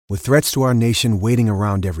With threats to our nation waiting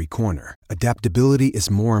around every corner, adaptability is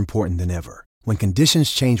more important than ever. When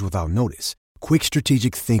conditions change without notice, quick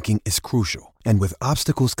strategic thinking is crucial. And with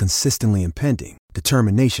obstacles consistently impending,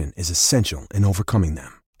 determination is essential in overcoming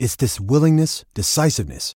them. It's this willingness,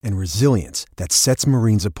 decisiveness, and resilience that sets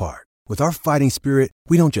Marines apart. With our fighting spirit,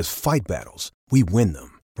 we don't just fight battles, we win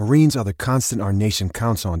them. Marines are the constant our nation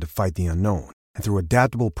counts on to fight the unknown. And through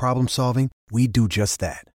adaptable problem solving, we do just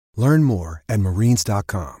that. Learn more at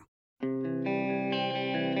marines.com.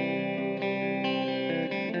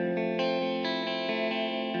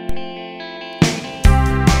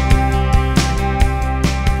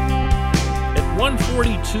 At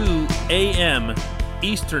 1:42 a.m.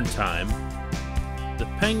 Eastern Time, the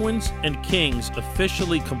Penguins and Kings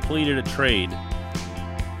officially completed a trade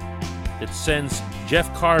that sends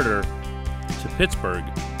Jeff Carter to Pittsburgh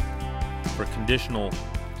for conditional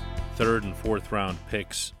third and fourth round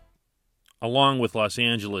picks, along with Los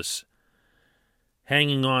Angeles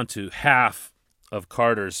hanging on to half of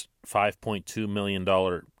Carter's $5.2 million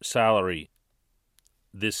salary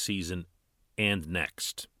this season and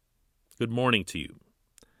next. Good morning to you.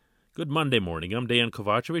 Good Monday morning. I'm Dan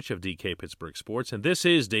Kovacevic of DK Pittsburgh Sports, and this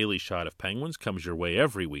is Daily Shot of Penguins. Comes your way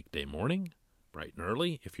every weekday morning, bright and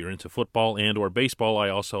early. If you're into football and or baseball, I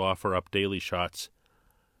also offer up daily shots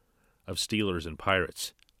of Steelers and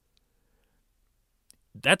Pirates.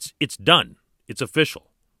 It's done. It's official.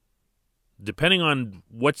 Depending on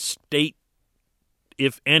what state,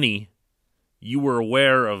 if any, you were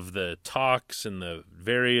aware of the talks and the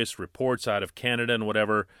various reports out of Canada and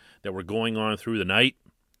whatever that were going on through the night,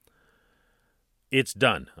 it's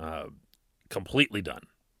done. Completely done.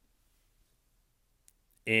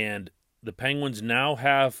 And the Penguins now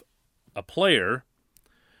have a player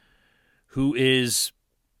who is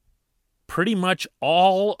pretty much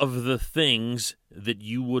all of the things that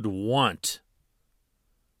you would want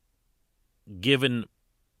given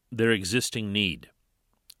their existing need.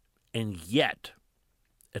 And yet,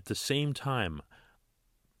 at the same time,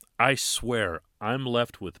 I swear I'm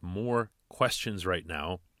left with more questions right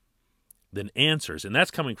now than answers. And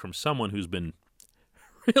that's coming from someone who's been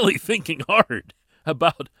really thinking hard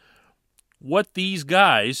about what these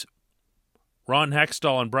guys, Ron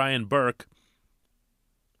Hextall and Brian Burke,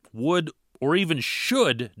 would or even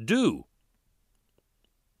should do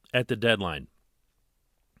at the deadline.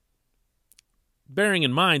 Bearing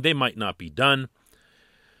in mind, they might not be done.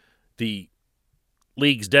 The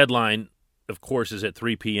league's deadline, of course, is at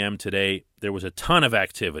 3 p.m. today. There was a ton of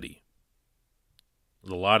activity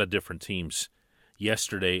with a lot of different teams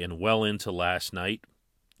yesterday and well into last night,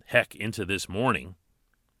 heck, into this morning,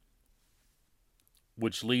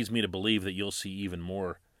 which leads me to believe that you'll see even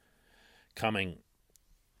more coming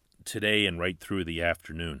today and right through the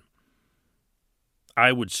afternoon.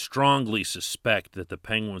 I would strongly suspect that the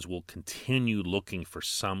Penguins will continue looking for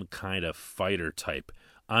some kind of fighter type.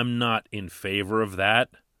 I'm not in favor of that.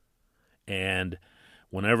 And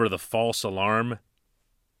whenever the false alarm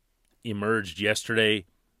emerged yesterday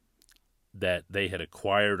that they had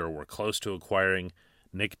acquired or were close to acquiring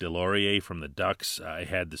Nick Delorier from the Ducks, I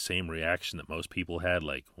had the same reaction that most people had,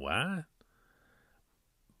 like, what?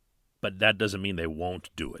 But that doesn't mean they won't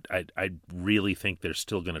do it. I really think they're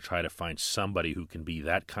still going to try to find somebody who can be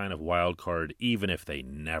that kind of wild card, even if they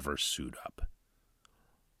never suit up.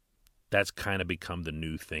 That's kind of become the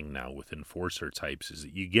new thing now with enforcer types, is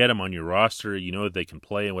that you get them on your roster, you know that they can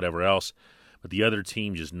play and whatever else, but the other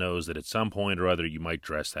team just knows that at some point or other you might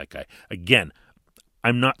dress that guy. Again,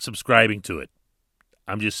 I'm not subscribing to it.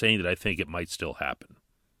 I'm just saying that I think it might still happen.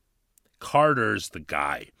 Carter's the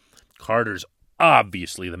guy. Carter's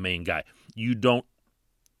obviously the main guy. You don't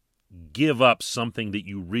give up something that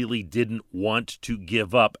you really didn't want to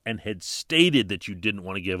give up and had stated that you didn't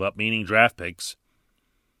want to give up, meaning draft picks,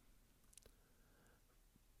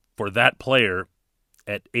 for that player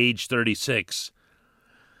at age 36,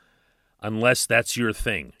 unless that's your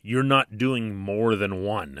thing. You're not doing more than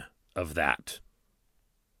one of that.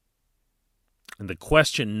 And the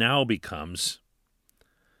question now becomes,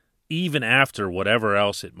 even after whatever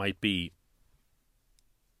else it might be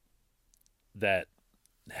that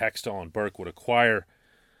Hextall and Burke would acquire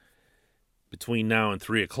between now and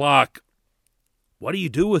 3 o'clock, what do you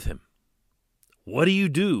do with him? What do you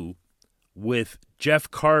do with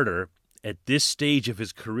Jeff Carter at this stage of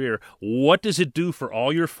his career? What does it do for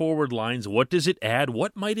all your forward lines? What does it add?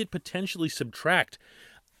 What might it potentially subtract?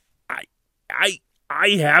 I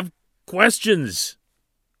have questions.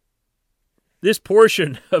 This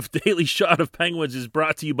portion of Daily Shot of Penguins is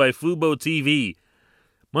brought to you by Fubo TV.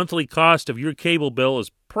 Monthly cost of your cable bill is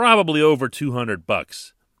probably over $200.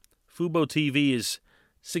 Fubo TV is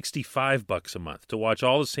 $65 a month to watch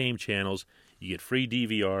all the same channels. You get free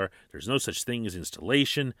DVR. There's no such thing as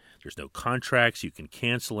installation. There's no contracts. You can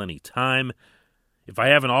cancel any time. If I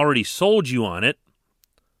haven't already sold you on it,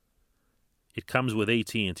 it comes with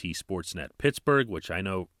AT&T Sportsnet Pittsburgh, which I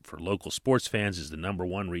know for local sports fans is the number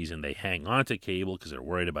one reason they hang on to cable because they're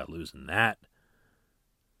worried about losing that.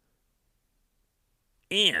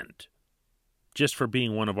 And just for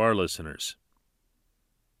being one of our listeners,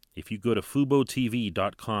 if you go to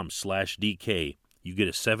FuboTV.com/DK, you get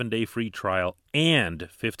a 7-day free trial and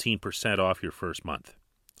 15% off your first month.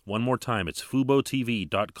 One more time, it's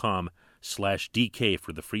FuboTV.com/DK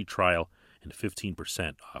for the free trial and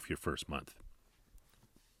 15% off your first month.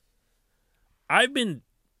 I've been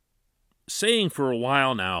saying for a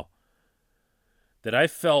while now that I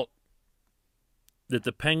felt that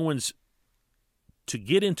the Penguins, to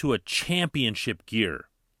get into a championship gear,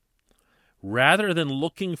 rather than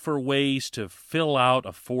looking for ways to fill out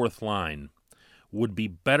a fourth line, would be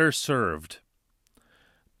better served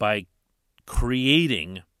by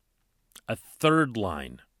creating a third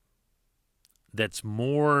line that's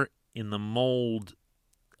more in the mold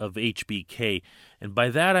of HBK. And by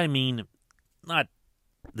that I mean not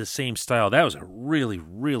the same style. That was a really,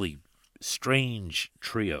 really strange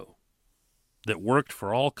trio that worked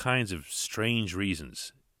for all kinds of strange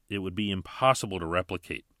reasons. It would be impossible to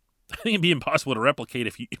replicate. I think it'd be impossible to replicate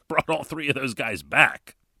if you brought all three of those guys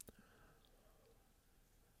back.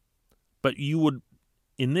 But you would,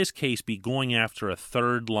 in this case, be going after a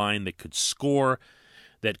third line that could score,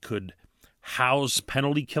 that could house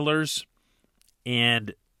penalty killers,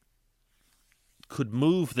 and could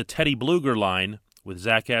move the Teddy Bluger line with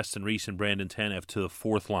Zach Aston Reese and Brandon Tanev to the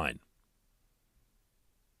fourth line.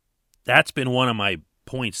 That's been one of my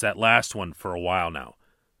points, that last one, for a while now,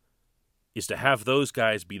 is to have those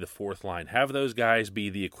guys be the fourth line. Have those guys be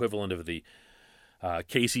the equivalent of the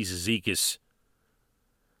Casey Cizikas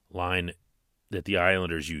line that the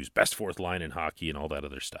Islanders use. Best fourth line in hockey and all that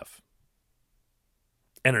other stuff.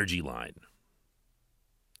 Energy line.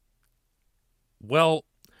 Well,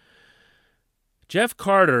 Jeff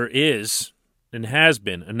Carter is and has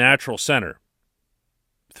been a natural center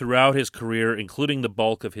throughout his career, including the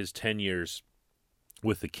bulk of his 10 years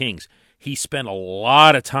with the Kings. He spent a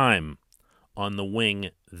lot of time on the wing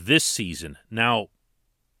this season. Now,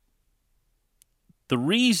 the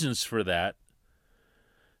reasons for that,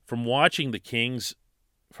 from watching the Kings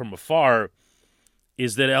from afar,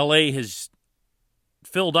 is that LA has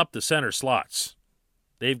filled up the center slots.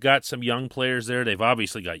 They've got some young players there. They've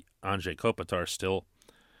obviously got Anze Kopitar still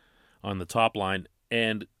on the top line.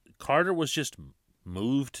 And Carter was just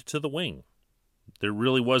moved to the wing. There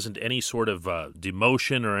really wasn't any sort of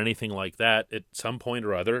demotion or anything like that. At some point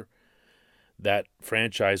or other, that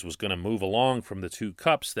franchise was going to move along from the two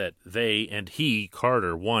cups that they and he,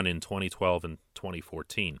 Carter, won in 2012 and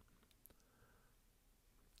 2014.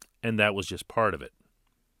 And that was just part of it.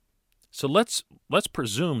 So let's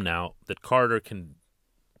presume now that Carter can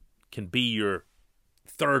be your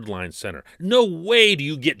third line center. No way do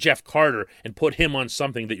you get Jeff Carter and put him on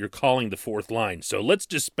something that you're calling the fourth line. So let's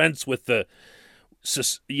dispense with the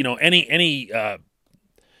any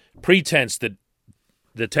pretense that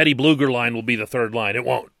the Teddy Bluger line will be the third line. It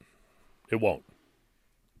won't. It won't.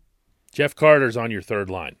 Jeff Carter's on your third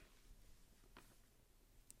line.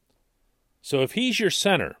 So if he's your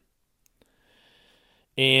center,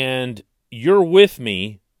 and you're with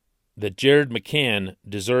me that Jared McCann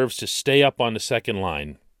deserves to stay up on the second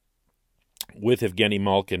line with Evgeny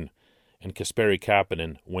Malkin and Kasperi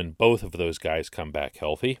Kapanen when both of those guys come back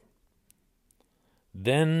healthy,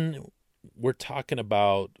 then we're talking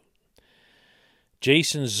about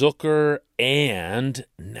Jason Zucker, and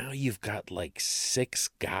now you've got like 6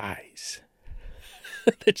 guys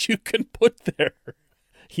that you can put there.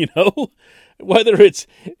 You know, whether it's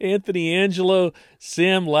Anthony Angelo,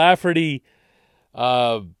 Sam Lafferty,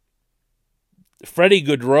 Freddie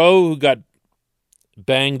Gaudreau, who got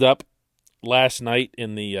banged up last night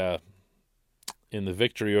in the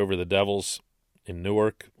victory over the Devils in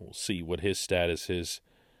Newark. We'll see what his status is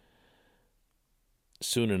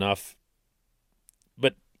soon enough.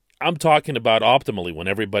 But I'm talking about optimally when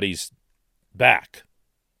everybody's back.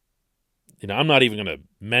 You know, I'm not even going to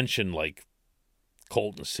mention like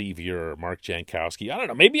Colton Sevier or Mark Jankowski. I don't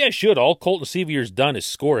know. Maybe I should. All Colton Sevier's done is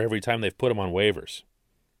score every time they've put him on waivers,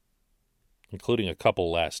 including a couple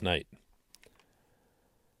last night.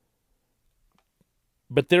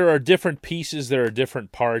 But there are different pieces, there are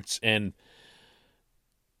different parts, and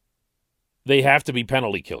they have to be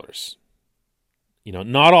penalty killers.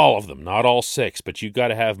 Not all of them, not all 6, but you've got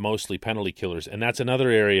to have mostly penalty killers. And that's another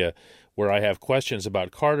area where I have questions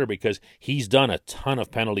about Carter because he's done a ton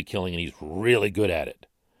of penalty killing and he's really good at it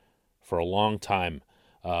for a long time.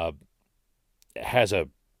 Has a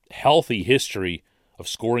healthy history of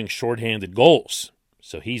scoring shorthanded goals.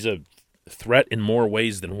 So he's a threat in more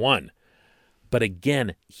ways than one. But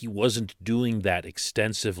again, he wasn't doing that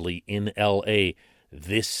extensively in L.A.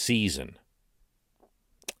 this season.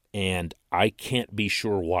 And I can't be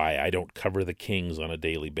sure why. I don't cover the Kings on a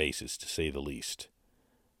daily basis, to say the least.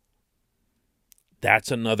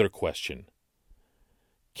 That's another question.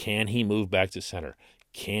 Can he move back to center?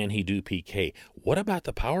 Can he do PK? What about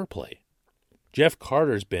the power play? Jeff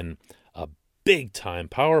Carter's been a big-time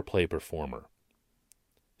power play performer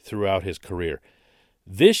throughout his career.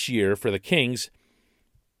 This year for the Kings,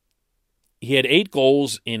 he had 8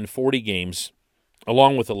 goals in 40 games,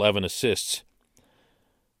 along with 11 assists.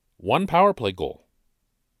 1 power play goal.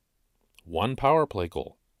 1 power play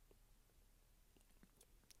goal.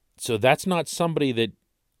 So that's not somebody that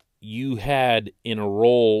you had in a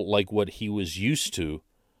role like what he was used to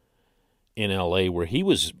in L.A., where he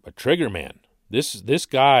was a trigger man. This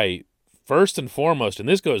guy, first and foremost, and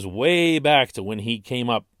this goes way back to when he came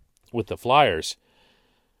up with the Flyers,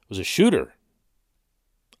 was a shooter.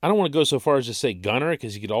 I don't want to go so far as to say gunner,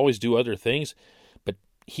 because he could always do other things, but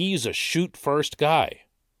he's a shoot-first guy.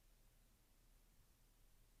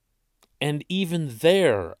 And even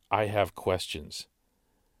there, I have questions.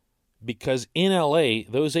 Because in L.A.,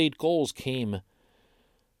 those 8 goals came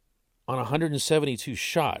on 172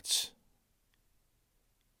 shots,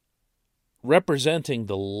 representing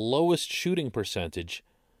the lowest shooting percentage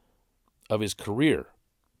of his career.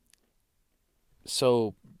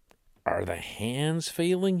 So, are the hands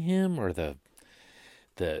failing him, or the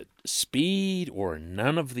speed, or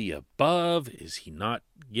none of the above? Is he not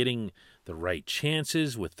getting the right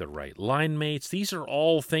chances with the right line mates? These are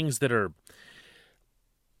all things that are...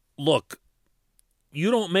 Look,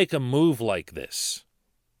 you don't make a move like this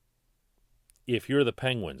if you're the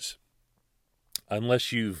Penguins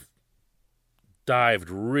unless you've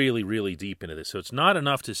dived really, really deep into this. So it's not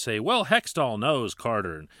enough to say, well, Hextall knows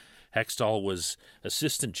Carter, and Hextall was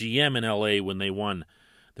assistant GM in L.A. when they won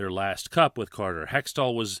their last cup with Carter.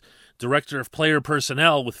 Hextall was director of player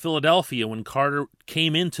personnel with Philadelphia when Carter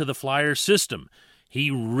came into the Flyers system.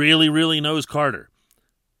 He really, really knows Carter.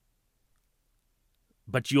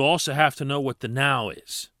 But you also have to know what the now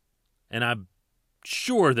is. And I'm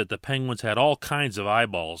sure that the Penguins had all kinds of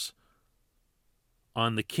eyeballs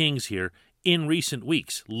on the Kings here in recent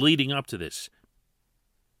weeks leading up to this.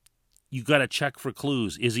 You got to check for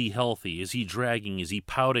clues. Is he healthy? Is he dragging? Is he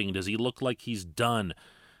pouting? Does he look like he's done?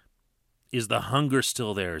 Is the hunger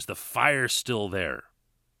still there? Is the fire still there?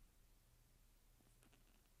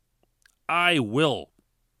 I will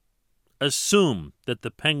assume that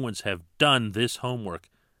the Penguins have done this homework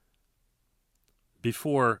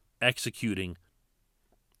before executing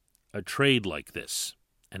a trade like this,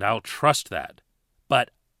 and I'll trust that.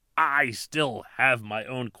 But I still have my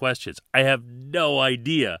own questions. I have no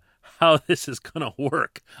idea how this is going to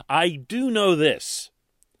work. I do know this,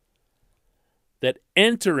 that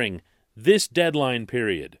entering this deadline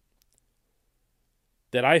period,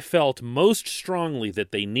 that I felt most strongly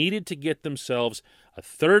that they needed to get themselves a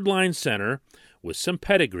third-line center with some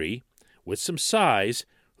pedigree, with some size,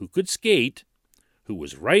 who could skate, who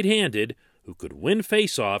was right-handed, who could win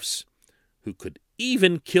face-offs, who could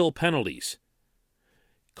even kill penalties.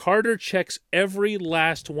 Carter checks every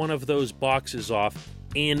last one of those boxes off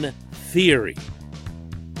in theory.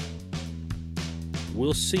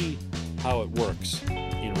 We'll see how it works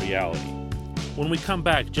in reality. When we come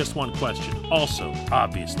back, just one question, also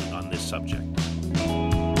obviously on this subject.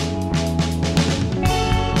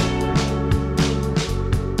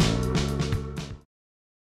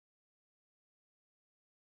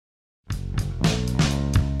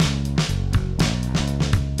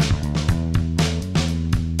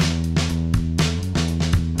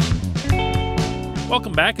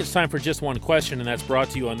 Welcome back. It's time for Just One Question, and that's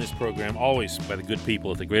brought to you on this program always by the good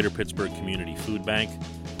people at the Greater Pittsburgh Community Food Bank.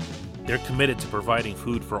 They're committed to providing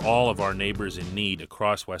food for all of our neighbors in need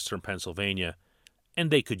across Western Pennsylvania, and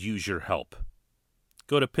they could use your help.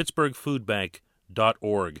 Go to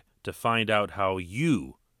pittsburghfoodbank.org to find out how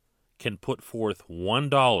you can put forth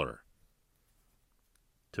 $1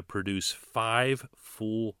 to produce 5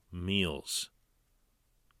 full meals.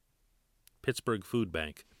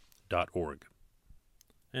 pittsburghfoodbank.org.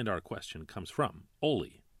 And our question comes from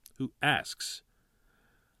Oli, who asks,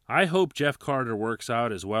 I hope Jeff Carter works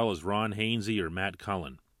out as well as Ron Hainsey or Matt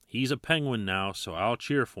Cullen. He's a Penguin now, so I'll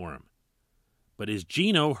cheer for him. But is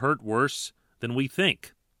Gino hurt worse than we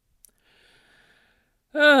think.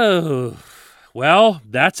 Oh, well,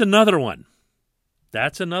 that's another one.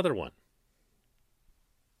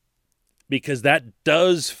 Because that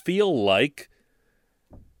does feel like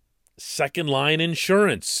second-line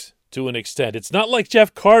insurance to an extent. It's not like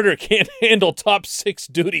Jeff Carter can't handle top six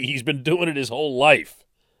duty. He's been doing it his whole life.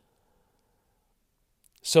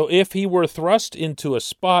 So if he were thrust into a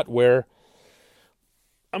spot where,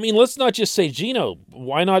 I mean, let's not just say Gino.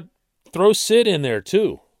 Why not throw Sid in there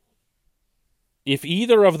too? If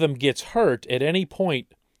either of them gets hurt at any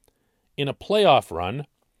point in a playoff run,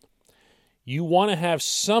 you want to have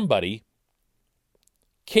somebody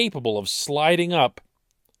capable of sliding up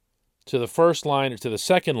to the first line or to the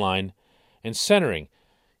second line and centering.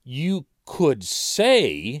 You could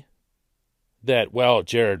say that, well,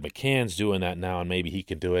 Jared McCann's doing that now and maybe he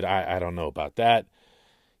can do it. I don't know about that.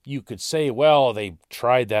 You could say, well, they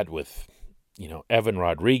tried that with, Evan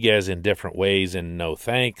Rodriguez in different ways, and no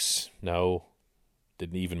thanks. No,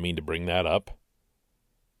 didn't even mean to bring that up.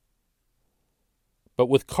 But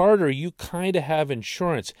with Carter, you kind of have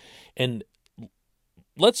insurance. And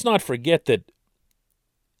let's not forget that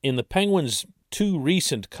in the Penguins' 2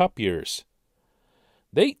 recent Cup years,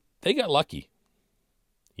 they got lucky.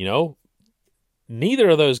 Neither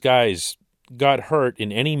of those guys got hurt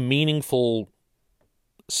in any meaningful,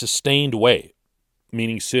 sustained way,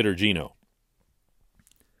 meaning Sid or Gino.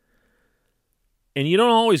 And you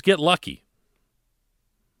don't always get lucky.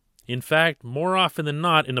 In fact, more often than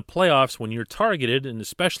not, in the playoffs, when you're targeted, and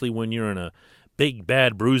especially when you're in a big,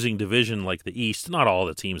 bad, bruising division like the East, not all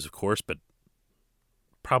the teams, of course, but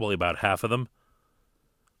probably about half of them,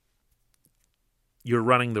 you're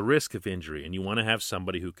running the risk of injury, and you want to have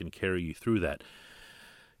somebody who can carry you through that.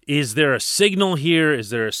 Is there a signal here? Is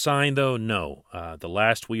there a sign, though? No. The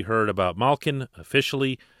last we heard about Malkin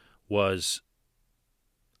officially was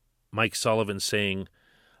Mike Sullivan saying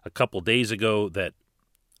a couple days ago that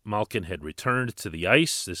Malkin had returned to the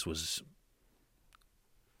ice. This was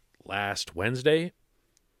last Wednesday.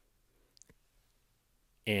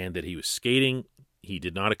 And that he was skating. He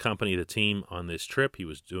did not accompany the team on this trip. He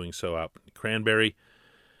was doing so out in Cranberry.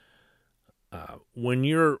 When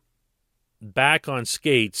you're back on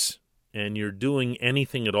skates and you're doing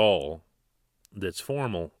anything at all that's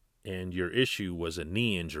formal and your issue was a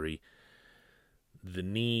knee injury, the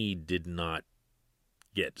knee did not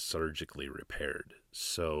get surgically repaired.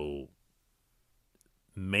 So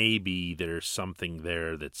maybe there's something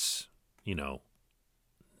there that's,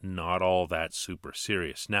 not all that super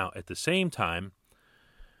serious. Now, at the same time,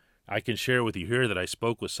 I can share with you here that I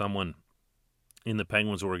spoke with someone in the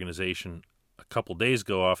Penguins organization a couple days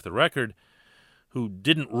ago off the record who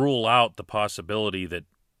didn't rule out the possibility that,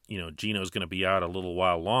 Gino's going to be out a little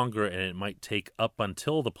while longer and it might take up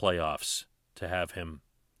until the playoffs to have him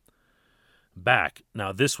back.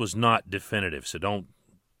 Now, this was not definitive, so don't,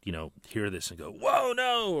 hear this and go, whoa,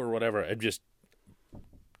 no, or whatever.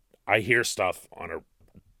 I hear stuff on a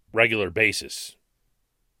regular basis,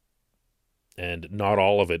 and not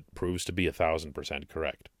all of it proves to be 1,000%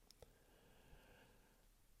 correct.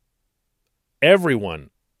 Everyone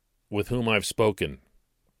with whom I've spoken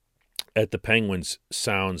at the Penguins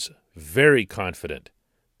sounds very confident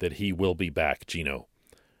that he will be back, Gino,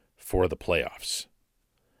 for the playoffs.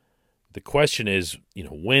 The question is,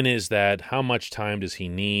 when is that? How much time does he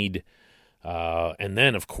need? And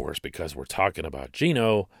then, of course, because we're talking about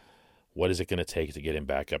Gino, what is it going to take to get him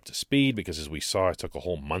back up to speed? Because as we saw, it took a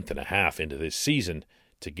whole month and a half into this season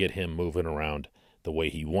to get him moving around the way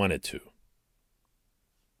he wanted to,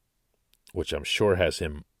 which I'm sure has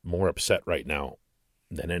him more upset right now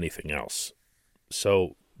than anything else.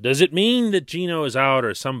 So does it mean that Gino is out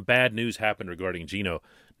or some bad news happened regarding Gino?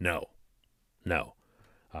 No.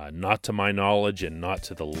 Not to my knowledge and not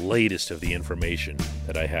to the latest of the information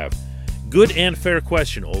that I have. Good and fair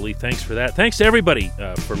question, Oli. Thanks for that. Thanks to everybody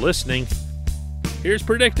for listening. Here's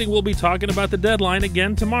predicting we'll be talking about the deadline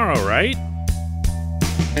again tomorrow, right?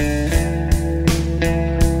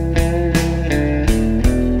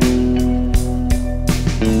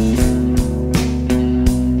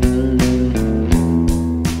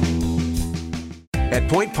 At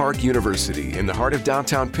Point Park University, in the heart of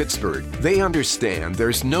downtown Pittsburgh, they understand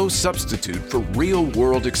there's no substitute for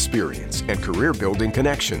real-world experience and career-building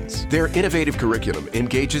connections. Their innovative curriculum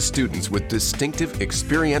engages students with distinctive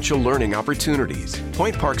experiential learning opportunities.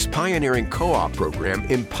 Point Park's pioneering co-op program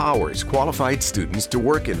empowers qualified students to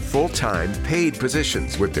work in full-time, paid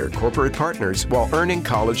positions with their corporate partners while earning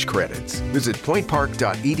college credits. Visit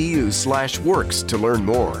pointpark.edu/works to learn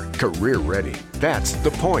more. Career ready. That's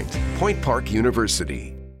the point. Point Park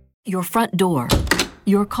University. Your front door,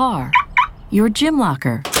 your car, your gym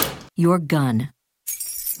locker, your gun.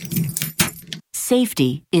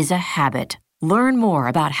 Safety is a habit. Learn more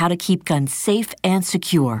about how to keep guns safe and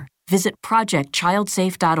secure. Visit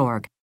ProjectChildSafe.org.